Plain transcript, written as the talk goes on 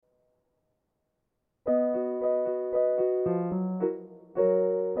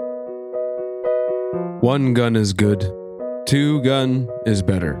One gun is good, two gun is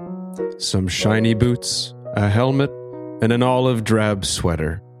better. Some shiny boots, a helmet, and an olive drab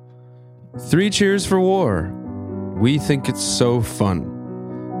sweater. 3 cheers for war. We think it's so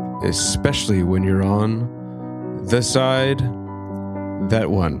fun, especially when you're on the side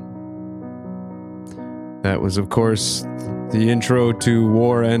that won. That was, of course, the intro to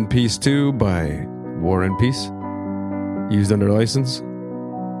War and Peace 2 by War and Peace, used under license,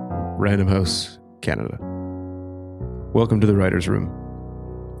 Random House, Canada. Welcome to the Writer's Room.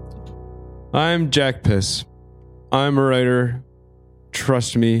 I'm Jack Piss. I'm a writer.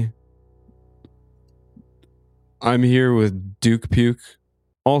 Trust me. I'm here with Duke Puke,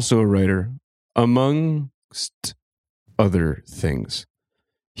 also a writer, amongst other things.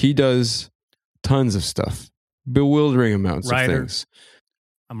 He does tons of stuff, bewildering amounts of things.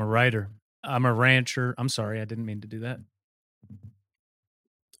 I'm a writer. I'm a rancher. I'm sorry, I didn't mean to do that.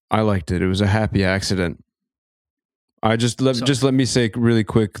 I liked it. It was a happy accident. Just let me say really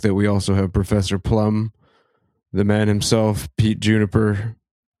quick that we also have Professor Plum, the man himself, Pete Juniper.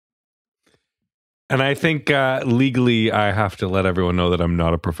 And I think legally I have to let everyone know that I'm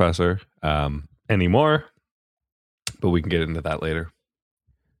not a professor anymore, but we can get into that later.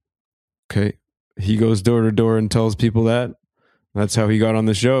 Okay. He goes door to door and tells people that. That's how he got on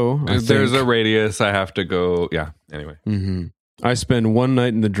the show. There's a radius I have to go. Yeah, anyway. Mm-hmm. I spend one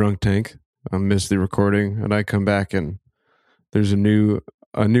night in the drunk tank. I miss the recording, and I come back and there's a new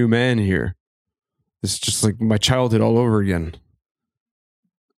man here. It's just like my childhood all over again.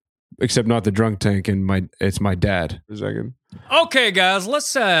 Except not the drunk tank, and it's my dad. For a second. Okay, guys,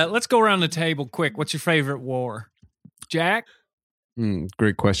 let's go around the table quick. What's your favorite war, Jack?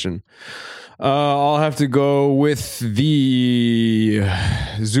 Great question. I'll have to go with the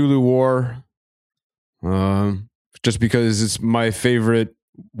Zulu War, just because it's my favorite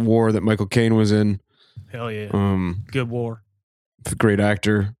war that Michael Caine was in. Hell yeah, good war. Great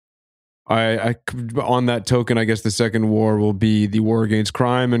actor. I on that token, I guess the second war will be the war against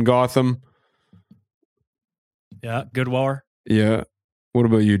crime in Gotham. Yeah, good war. Yeah. What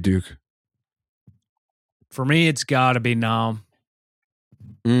about you, Duke? For me, it's got to be Nam.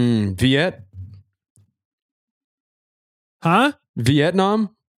 Viet? Huh? Vietnam?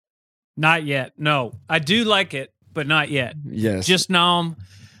 Not yet. No, I do like it, but not yet. Yes. Just Nam.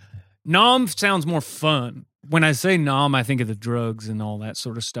 Nam sounds more fun. When I say Nam, I think of the drugs and all that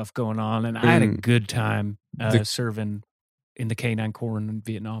sort of stuff going on. And I had a good time serving in the K9 Corps in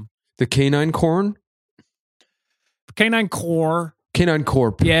Vietnam. The K9 Corps? K9 Corps. K9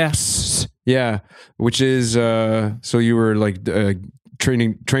 Corps. Yeah. Yeah. Which is, so you were like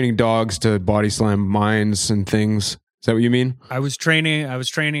training dogs to body slam mines and things. Is that what you mean? I was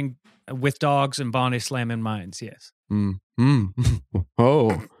training with dogs and body slamming mines, yes.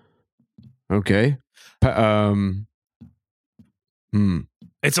 Oh. Okay. It's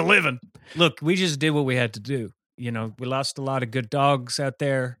a living. Look, we just did what we had to do. You know, we lost a lot of good dogs out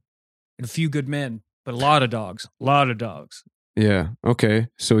there and a few good men, but a lot of dogs. Yeah. Okay.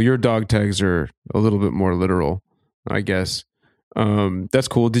 So your dog tags are a little bit more literal, I guess. That's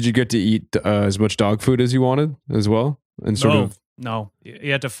cool. Did you get to eat as much dog food as you wanted as well? And No.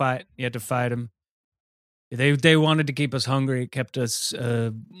 You had to fight. You had to fight them. They wanted to keep us hungry. It kept us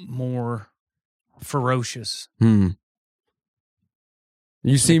more ferocious. You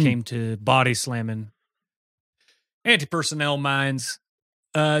seem came to body slamming, anti-personnel mines.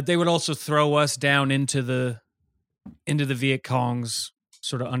 They would also throw us down into the Viet Cong's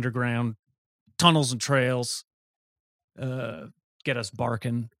sort of underground tunnels and trails. Get us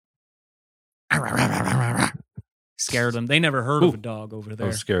barking. Scared them. They never heard of a dog over there. That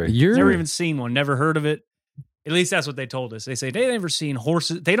was scary. Never even seen one. Never heard of it. At least that's what they told us. They say they never seen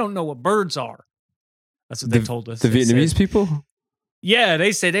horses. They don't know what birds are. That's what they told us. The Vietnamese people? Yeah,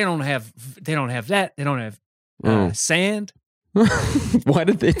 they say they don't have that. They don't have sand. Why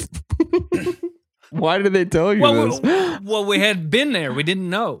did they tell you this? Well, we had been there. We didn't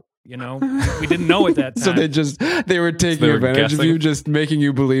know. You know, we didn't know at that time. So they were taking advantage of you, just making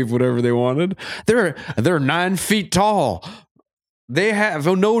you believe whatever they wanted. They're 9 feet tall. They have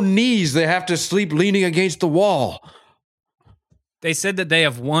no knees. They have to sleep leaning against the wall. They said that they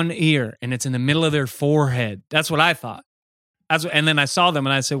have one ear and it's in the middle of their forehead. That's what I thought. And then I saw them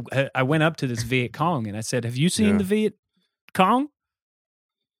and I said, I went up to this Viet Cong and I said, "Have you seen the Viet Cong?"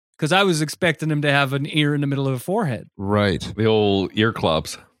 Because I was expecting them to have an ear in the middle of a forehead. Right. The old ear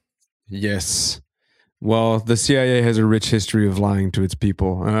clubs. Yes. Well, the CIA has a rich history of lying to its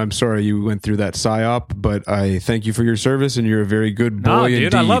people. And I'm sorry you went through that psyop, but I thank you for your service and you're a very good boy. No, dude,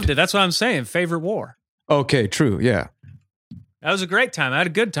 indeed. I loved it. That's what I'm saying. Favorite war. Okay, true. Yeah. That was a great time. I had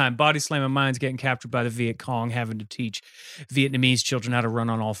a good time. Body slamming mines, getting captured by the Viet Cong, having to teach Vietnamese children how to run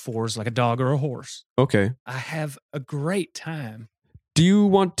on all fours like a dog or a horse. Okay. I have a great time. Do you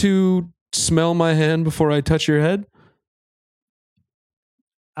want to smell my hand before I touch your head?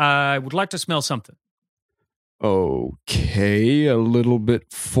 I would like to smell something. Okay, a little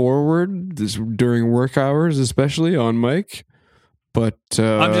bit forward during work hours, especially on mic. But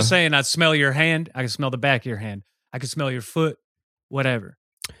I'm just saying, I smell your hand. I can smell the back of your hand. I can smell your foot. Whatever.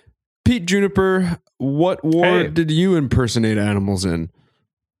 Pete Juniper, what war Hey. did you impersonate animals in?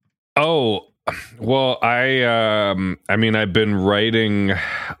 Oh, well, I mean, I've been writing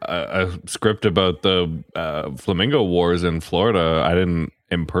a script about the flamingo wars in Florida. I didn't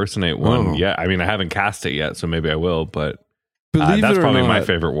impersonate one yet. I mean, I haven't cast it yet, so maybe I will. But Believe that's it or probably not, my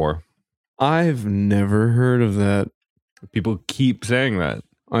favorite war. I've never heard of that. People keep saying that.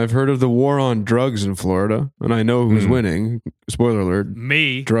 I've heard of the war on drugs in Florida, and I know who's winning. Spoiler alert.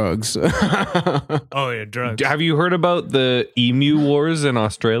 Me. Drugs. Oh, yeah, drugs. Have you heard about the emu wars in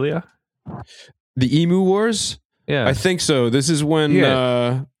Australia? The emu wars? Yeah, I think so. This is when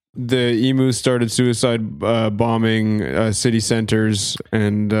the emus started suicide bombing city centers,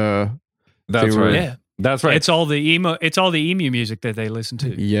 and that's they were- right. Yeah. That's right. It's all the emu music that they listen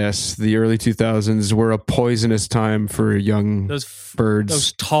to. yes, the early 2000s were a poisonous time for young birds.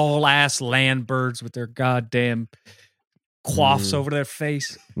 Those tall ass land birds with their goddamn quaffs over their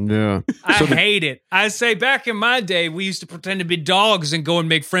face. Yeah. I hate it. I say back in my day, we used to pretend to be dogs and go and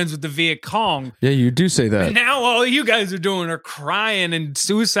make friends with the Viet Cong. Yeah, you do say that. And now all you guys are doing are crying and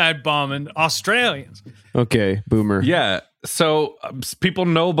suicide bombing Australians. Okay, boomer. Yeah. So people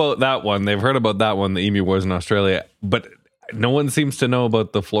know about that one. They've heard about that one, the emu wars in Australia, but no one seems to know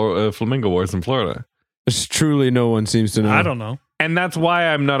about the flamingo wars in Florida. There's truly no one seems to know. I don't know. And that's why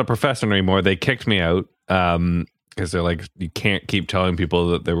I'm not a professor anymore. They kicked me out because they're like, you can't keep telling people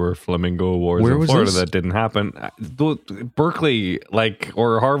that there were flamingo wars Where in was Florida. this? That didn't happen. Berkeley,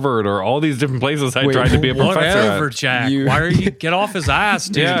 or Harvard, or all these different places I Wait, tried to be a professor Whatever, at. Jack. You- Why are you get off his ass,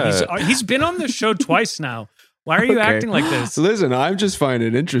 dude? Yeah. He's been on this show twice now. Why are you Okay. acting like this? Listen, I'm just finding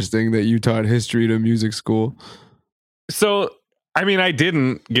it interesting that you taught history to music school. So, I mean, I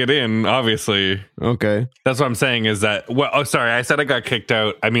didn't get in, obviously. Okay. That's what I'm saying is that, sorry, I said I got kicked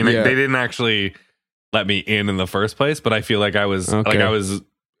out. I mean, Yeah. they didn't actually let me in the first place, but I feel like I was Okay. I was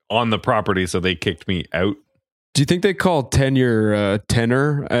on the property, so they kicked me out. Do you think they call tenure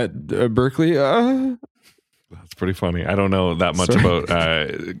tenor at Berkeley? That's pretty funny. I don't know that much Sorry.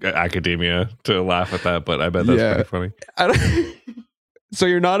 about academia to laugh at that, but I bet that's Yeah. pretty funny. I don't, so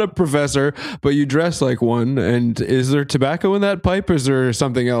you're not a professor, but you dress like one. And is there tobacco in that pipe? Or is there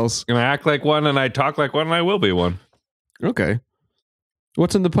something else? And I act like one, and I talk like one, and I will be one. Okay.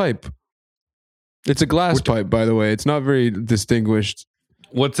 What's in the pipe? It's a glass pipe, by the way. It's not very distinguished.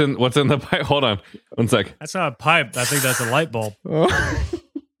 What's in the pipe? Hold on, 1 sec. That's not a pipe. I think that's a light bulb. Oh.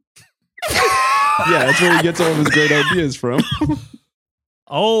 Yeah, that's where he gets all of his great ideas from.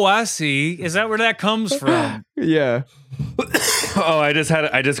 Oh, I see. Is that where that comes from? Yeah. Oh, I just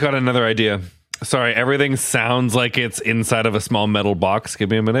got another idea. Sorry, everything sounds like it's inside of a small metal box. Give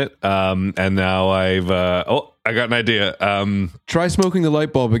me a minute. And now I got an idea. Try smoking the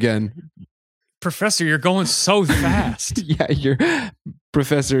light bulb again. Professor, you're going so fast. Yeah,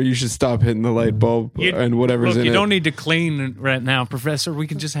 Professor, you should stop hitting the light bulb and whatever's Look, in you it. don't need to clean right now, Professor. We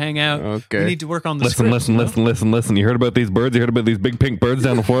can just hang out. Okay. We need to work on the Listen. You heard about these birds? You heard about these big pink birds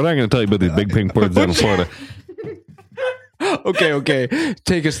down in Florida? I'm going to tell you about these big pink birds down in Florida. Okay.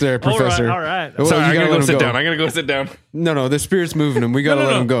 Take us there, Professor. All right. Well, Sorry, you I'm gotta going to let go him sit go. down. I'm going to go sit down. No, the spirit's moving him. We got to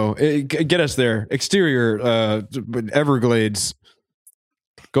let him go. Get us there. Exterior, Everglades.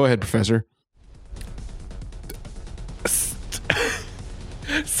 Go ahead, Professor.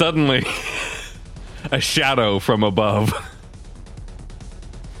 Suddenly, a shadow from above.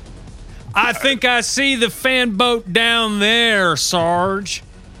 I think I see the fan boat down there, Sarge.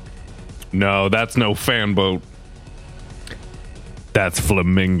 No, that's no fan boat. That's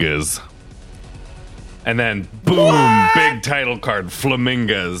flamingas. And then, boom, big title card,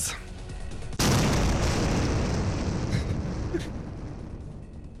 flamingas.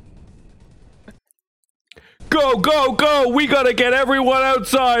 Go, go, go! We gotta get everyone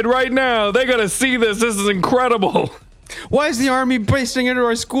outside right now. They gotta see this. This is incredible. Why is the army bursting into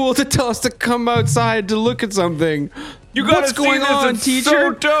our school to tell us to come outside to look at something? You gotta What's going see this. on, It's teacher?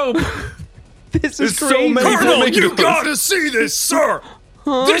 so dope. This is There's so crazy. many flamingos. gotta see this, sir.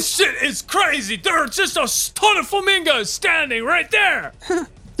 This shit is crazy. There are just a ton of flamingos standing right there.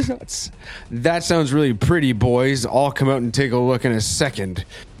 That sounds really pretty, boys. I'll come out and take a look in a second.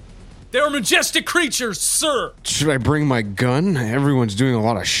 They're majestic creatures, sir. Should I bring my gun? Everyone's doing a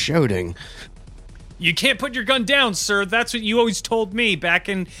lot of shouting. You can't put your gun down, sir. That's what you always told me back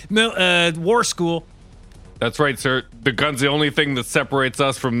in war school. That's right, sir. The gun's the only thing that separates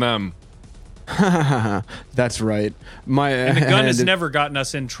us from them. That's right. And the gun has never gotten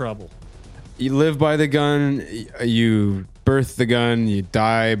us in trouble. You live by the gun, you birth the gun, you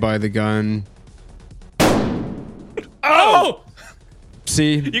die by the gun. Oh! Oh!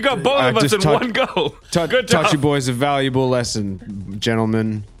 See? You got both of us in one go. Good job. Taught you boys a valuable lesson,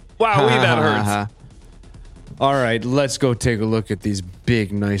 gentlemen. Wow, that hurts. All right, let's go take a look at these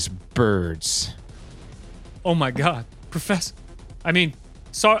big, nice birds. Oh my God.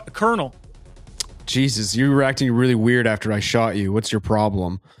 Colonel. Jesus, you were acting really weird after I shot you. What's your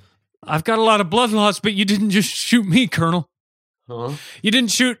problem? I've got a lot of blood loss, but you didn't just shoot me, Colonel. Huh? You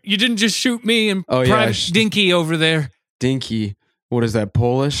didn't just shoot me and Oh, Private yeah, Dinky over there. Dinky. What is that,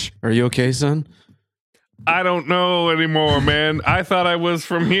 Polish? Are you okay, son? I don't know anymore, man. I thought I was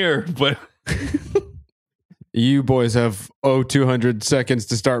from here, but... You boys have 200 seconds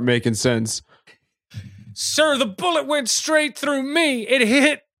to start making sense. Sir, the bullet went straight through me. It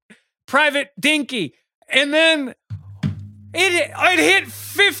hit Private Dinky, and then it hit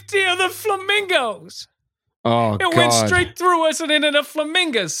 50 of the flamingos. Oh, It went straight through us and into the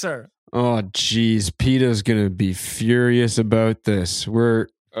flamingos, sir. Oh, jeez. PETA's gonna be furious about this. We're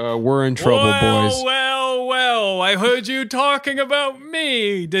in trouble, boys. Well, I heard you talking about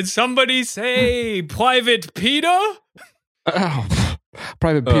me. Did somebody say Private PETA? Oh,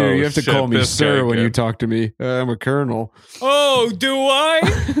 Private Peter, you have to call me sir when you talk to me. I'm a colonel. Oh, do I?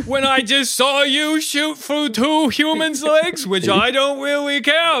 When I just saw you shoot through two humans' legs, which I don't really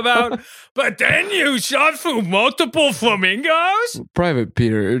care about, but then you shot through multiple flamingos? Private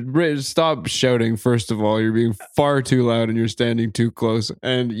Peter, stop shouting, first of all. You're being far too loud and you're standing too close.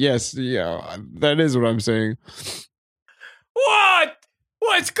 And yes, yeah, that is what I'm saying. What?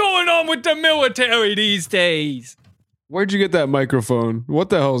 What's going on with the military these days? Where'd you get that microphone? What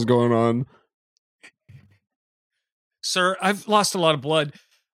the hell's going on? Sir, I've lost a lot of blood,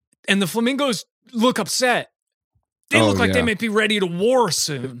 and the flamingos look upset. They look like they might be ready to war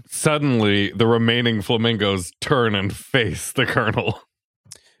soon. Suddenly, the remaining flamingos turn and face the colonel.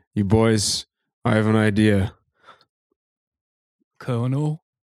 You boys, I have an idea. Colonel,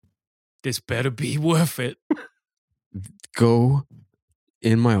 this better be worth it. Go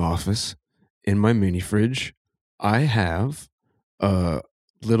in my office, in my mini fridge. I have a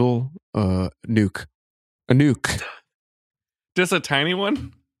little nuke. A nuke. Just a tiny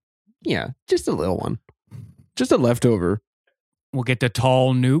one? Yeah, just a little one. Just a leftover. We'll get the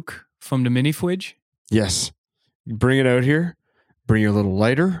tall nuke from the mini fridge. Yes. Bring it out here. Bring your little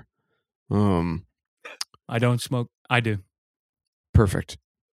lighter. I don't smoke. I do. Perfect.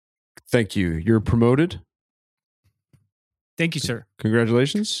 Thank you. You're promoted. Thank you, sir.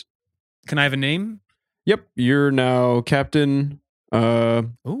 Congratulations. Can I have a name? Yep. You're now Captain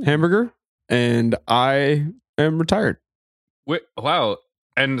Hamburger, and I am retired. Wait, wow.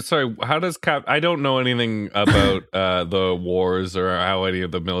 And sorry, how does I don't know anything about the wars or how any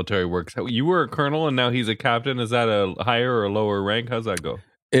of the military works. You were a colonel and now he's a captain. Is that a higher or lower rank? How's that go?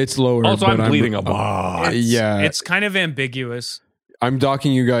 It's lower. Also, I'm bleeding a lot. Yeah. It's kind of ambiguous. I'm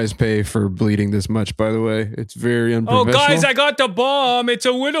docking you guys pay for bleeding this much, by the way. It's very unprofessional. Oh, guys, I got the bomb. It's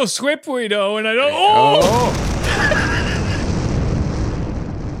a little slippery, though, and I don't... Oh!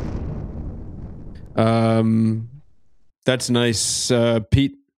 That's nice,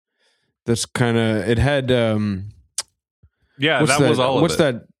 Pete. That's kind of... It had... yeah, that was all of it. What's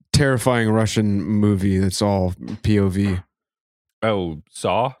that terrifying Russian movie that's all POV? Oh,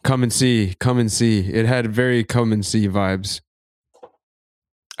 Saw? Come and see. Come and see. It had very come and see vibes.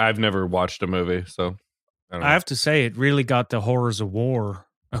 I've never watched a movie, so I don't know. I have to say, it really got the horrors of war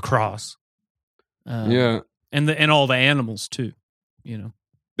across. Yeah. And all the animals, too, you know.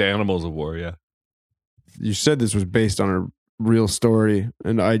 The Animals of War, yeah. You said this was based on a real story,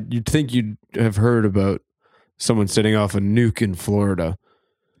 and you'd think you'd have heard about someone setting off a nuke in Florida.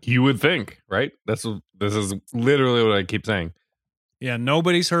 You would think, right? This is literally what I keep saying. Yeah,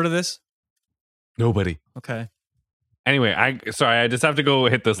 nobody's heard of this? Nobody. Okay. Anyway, I just have to go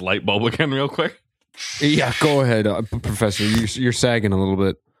hit this light bulb again real quick. Yeah, go ahead, Professor. You're sagging a little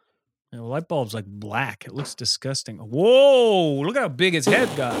bit. The light bulb's like black. It looks disgusting. Whoa! Look at how big his head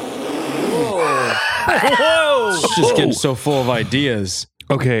got. Whoa! Whoa! It's just getting so full of ideas.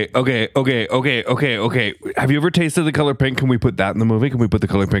 Okay. Have you ever tasted the color pink? Can we put that in the movie? Can we put the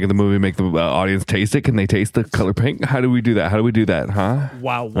color pink in the movie? Make the audience taste it? Can they taste the color pink? How do we do that? Huh?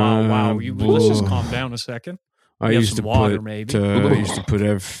 Wow! Let's just calm down a second. I You have used some to water, put maybe. I used to put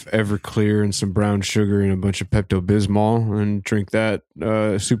Everclear and some brown sugar and a bunch of Pepto Bismol and drink that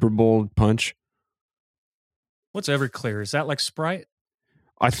super bold punch. What's Everclear? Is that like Sprite?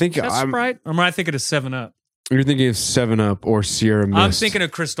 I think Is that Sprite? Or am I thinking of 7-Up? You're thinking of 7-Up or Sierra Mist. I'm thinking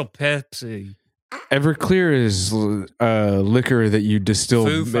of Crystal Pepsi. Everclear is liquor that you distill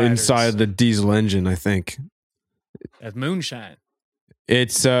Foo Fighters. inside the diesel engine, I think. That's moonshine.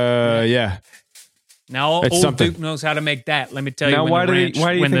 It's yeah. Now It's old something. Duke knows how to make that. Let me tell Now, you. why do you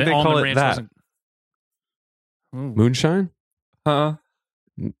think they call it ranch that? wasn't- Ooh. Moonshine? Huh?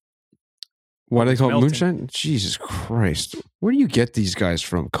 Why do they call it melting. moonshine? Jesus Christ. Where do you get these guys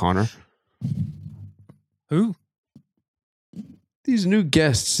from, Connor? Who? These new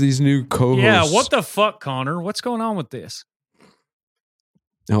guests, these new co-hosts. Yeah, what the fuck, Connor? What's going on with this?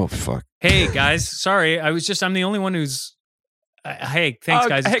 Oh, fuck. Hey, guys. Sorry. I'm the only one who's. Hey, thanks,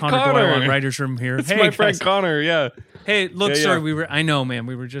 guys. It's hey, Connor Connor. Doyle on Writer's Room here. It's hey, my guys. friend Connor. Yeah. Hey, look, Yeah, sorry. yeah. I know, man.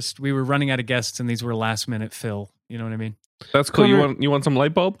 We were running out of guests and these were last minute fill. You know what I mean? That's cool. Connor- You want some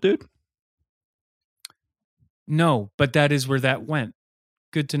light bulb, dude? No, but that is where that went.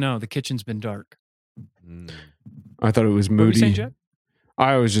 Good to know. The kitchen's been dark. I thought it was What were you saying, moody. Jet?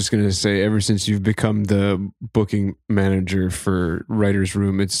 I was just going to say, ever since you've become the booking manager for Writer's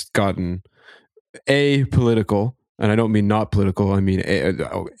Room, it's gotten A, political. And I don't mean not political. I mean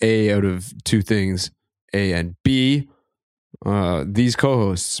A out of two things, A and B, these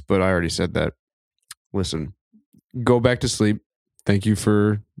co-hosts. But I already said that. Listen, go back to sleep. Thank you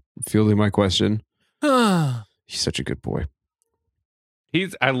for fielding my question. He's such a good boy.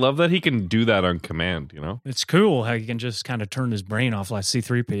 I love that he can do that on command, you know? It's cool how you can just kind of turn his brain off like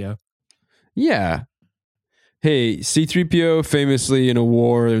C-3PO. Yeah. Hey, C-3PO famously in a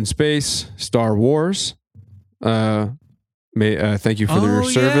war in space, Star Wars. Thank you for your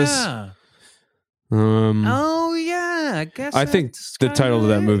service. Yeah. Um, Yeah. I guess I think that's the title of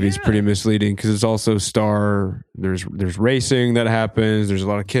that movie is yeah. pretty misleading because it's also there's racing that happens. There's a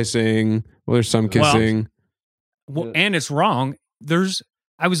lot of kissing. Well, there's some Well, kissing. Well, and it's wrong.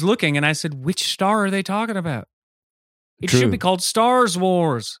 I was looking and I said, which star are they talking about? It True. should be called Stars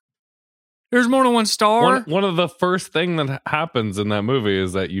Wars. There's more than one star. One of the first thing that happens in that movie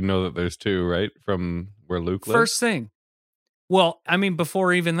is that you know that there's two, right? From where Luke lives. First thing. Well, I mean,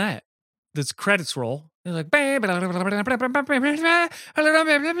 before even that, this credits roll. They're like, and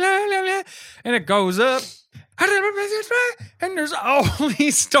it goes up, and there's all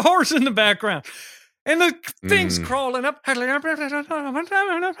these stars in the background, and the thing's crawling up,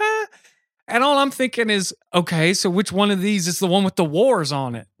 and all I'm thinking is, okay, so which one of these is the one with the wars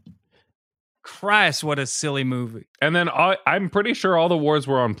on it? Christ, what a silly movie! And then I'm pretty sure all the wars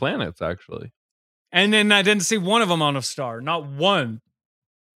were on planets, actually. And then I didn't see one of them on a star, not one.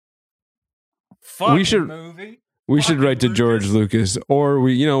 We should- movie. We should fucking write to George Lucas, or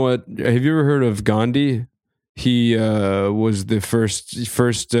you know what? Have you ever heard of Gandhi? He was the first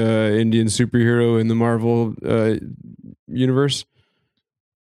Indian superhero in the Marvel universe.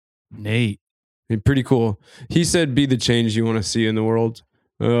 Nate. Pretty cool. He said, "Be the change you want to see in the world,"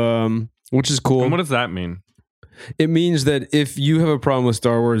 which is cool. And what does that mean? It means that if you have a problem with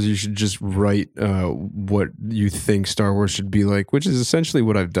Star Wars, you should just write what you think Star Wars should be like, which is essentially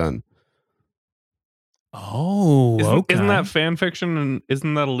what I've done. Oh, okay. Isn't that fan fiction and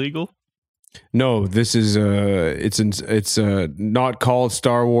isn't that illegal? No, this is it's not called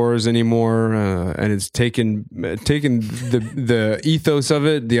Star Wars anymore, and it's taken the ethos of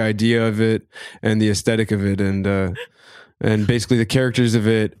it, the idea of it, and the aesthetic of it, and basically the characters of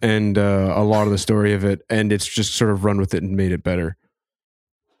it, and a lot of the story of it, and it's just sort of run with it and made it better.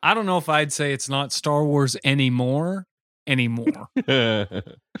 I don't know if I'd say it's not Star Wars anymore.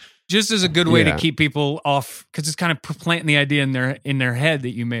 Just as a good way Yeah. to keep people off, because it's kind of planting the idea in their head that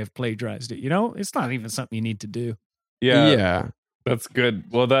you may have plagiarized it. You know, it's not even something you need to do. Yeah, that's good.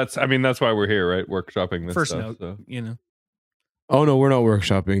 Well, that's why we're here, right? Workshopping this First stuff. note, So. you know, Oh no, we're not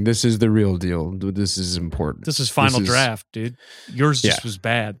workshopping. This is the real deal. This is important. this is final This is- draft, dude. Yours just Yeah. was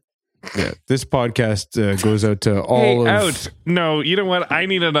bad. Yeah, this podcast goes out to all Hey, of. out. No, you know what? I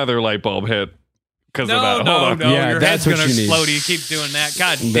need another light bulb hit because of that. No, Hold on. no, Yeah, your that's head's what gonna you need. explode. You keep doing that.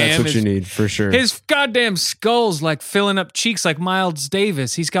 God That's damn what it. you need for sure. His goddamn skull's like filling up cheeks like Miles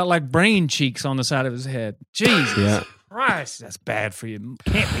Davis. He's got like brain cheeks on the side of his head. Jesus Yeah. Christ, that's bad for you.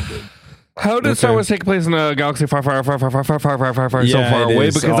 Can't be good. How does Star Wars take place in a galaxy far, far, far, far, far, far, far, far, far, far, so Yeah, far it away?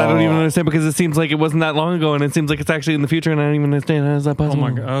 is. Because I don't even Oh. understand. Because it seems like it wasn't that long ago, and it seems like it's actually in the future, and I don't even understand how is that Oh possible.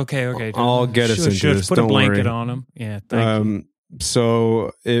 my god. Okay. I'll get us into this, Put a don't blanket worry. on him. Yeah, thank you.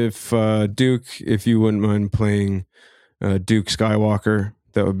 So if Duke, if you wouldn't mind playing Duke Skywalker,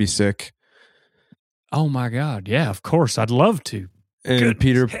 that would be sick. Oh my God! Yeah, of course, I'd love to. And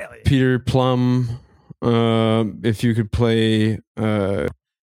Goodness, hell yeah. Peter Plum. If you could play. That's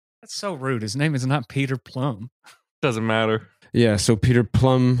so rude. His name is not Peter Plum. Doesn't matter. Yeah, so Peter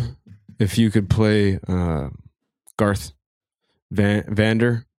Plum. If you could play Garth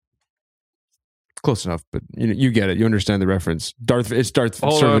Vander. Close enough, but you get it. You understand the reference. It's Darth.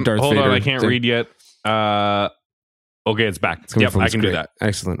 Hold on, Darth hold Vader on. I can't thing. read yet. Okay, it's back. It's coming Yep, from I his can do script. that.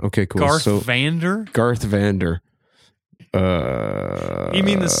 Excellent. Okay, cool. Garth So Vander. Garth Vander. You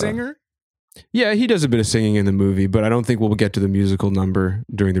mean the singer? Yeah, he does a bit of singing in the movie, but I don't think we'll get to the musical number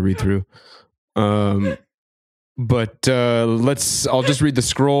during the read through. But I'll just read the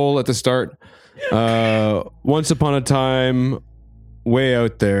scroll at the start. Once upon a time, way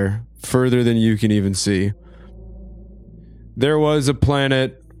out there, further than you can even see, there was a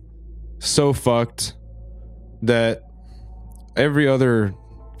planet so fucked that every other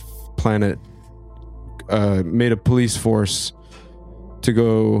planet made a police force to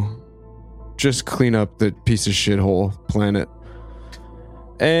go just clean up that piece of shithole planet.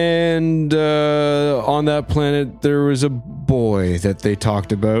 And on that planet, there was a boy that they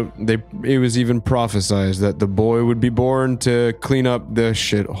talked about. It was even prophesized that the boy would be born to clean up the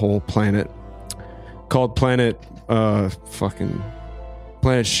shithole planet, called Planet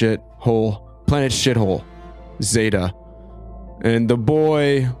Shithole Zeta. And the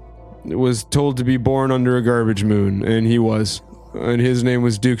boy was told to be born under a garbage moon, and he was. And his name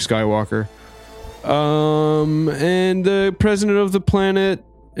was Duke Skywalker. And the president of the planet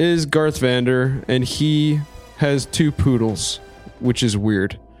is Garth Vander, and he has 2 poodles, which is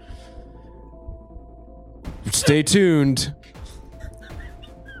weird. Stay tuned.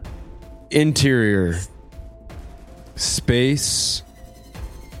 Interior. Space.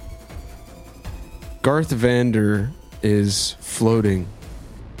 Garth Vander is floating,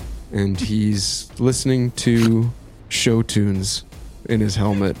 and he's listening to show tunes in his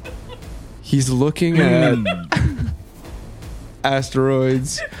helmet. He's looking at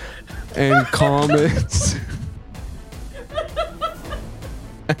asteroids and comets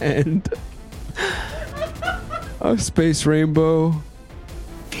and a space rainbow.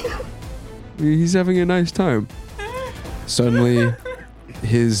 He's having a nice time. Suddenly,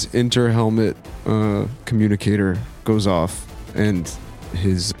 his inter-helmet communicator goes off, and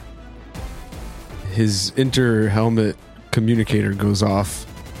his inter-helmet communicator goes off,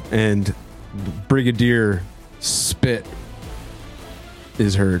 and Brigadier spit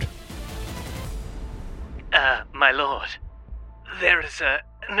is heard. My lord, there is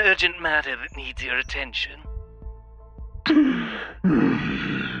an urgent matter that needs your attention.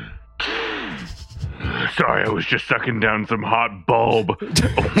 Sorry, I was just sucking down some hot bulb.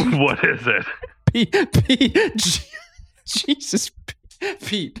 What is it? Jesus,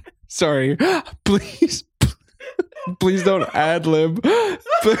 Pete. Sorry, please don't ad lib.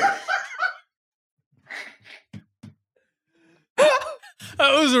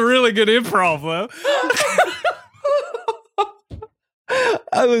 That was a really good improv, though.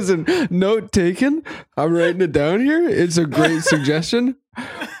 Listen, note taken. I'm writing it down here. It's a great suggestion.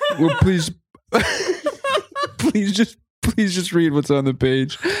 Well, please just read what's on the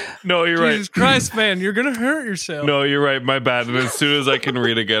page. No, you're Jesus right. Christ, man, you're gonna hurt yourself. No, you're right. My bad. And as soon as I can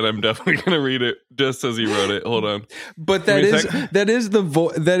read again, I'm definitely going to read it just as he wrote it. Hold on. But Give me a that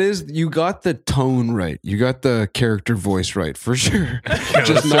is you got the tone right. You got the character voice right for sure. Yeah,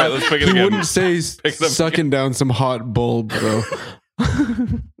 Just let's try it. Let's pick it he again. wouldn't say Pick it up sucking down some hot bulb, bro.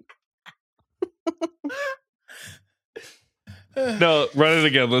 No, run it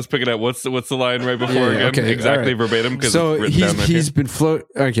again. Let's pick it up. What's the line right before Yeah, again? okay, Exactly all right. verbatim. Because So it's written down right he's here. been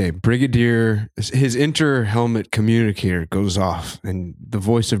Okay, Brigadier, his inter-helmet communicator goes off, and the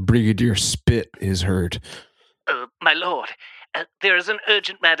voice of Brigadier Spit is heard. My lord, there is an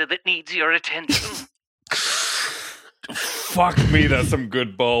urgent matter that needs your attention. Fuck me, that's some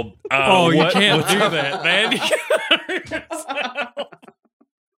good bulb. You can't do that, man. You can't hurt yourself.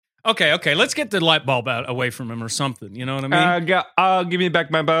 Okay, let's get the light bulb out away from him or something. You know what I mean? Give me back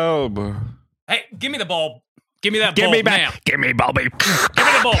my bulb. Hey, give me the bulb. Give me that Give bulb me back. now. Give me bulby. Give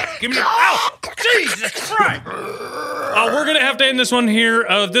me the bulb. Give me the... Ow! Jesus Christ! We're going to have to end this one here.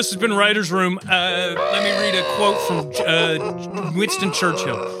 This has been Writer's Room. Let me read a quote from Winston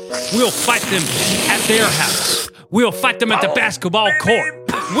Churchill. We'll fight them at their house. We'll fight them at the basketball court.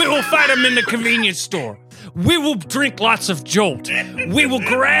 We will fight them in the convenience store. We will drink lots of Jolt. We will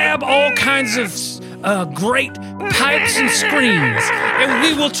grab all kinds of great pipes and screens, and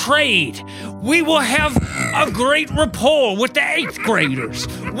we will trade. We will have a great rapport with the 8th graders.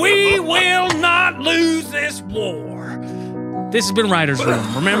 We will not lose this war. This has been Writer's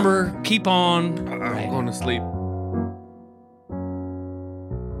Room. Remember, keep on. I'm going to sleep.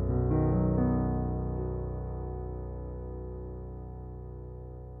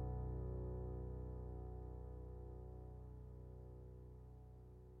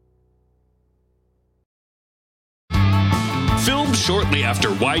 Filmed shortly after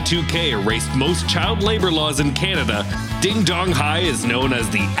Y2K erased most child labor laws in Canada, Ding Dong High is known as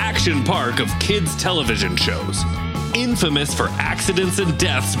the action park of kids' television shows. Infamous for accidents and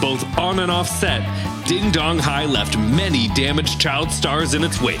deaths both on and off set, Ding Dong High left many damaged child stars in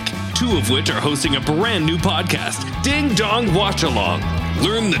its wake, 2 of which are hosting a brand new podcast, Ding Dong Watch Along.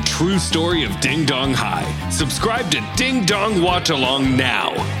 Learn the true story of Ding Dong High. Subscribe to Ding Dong Watch Along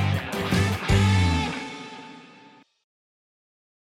now.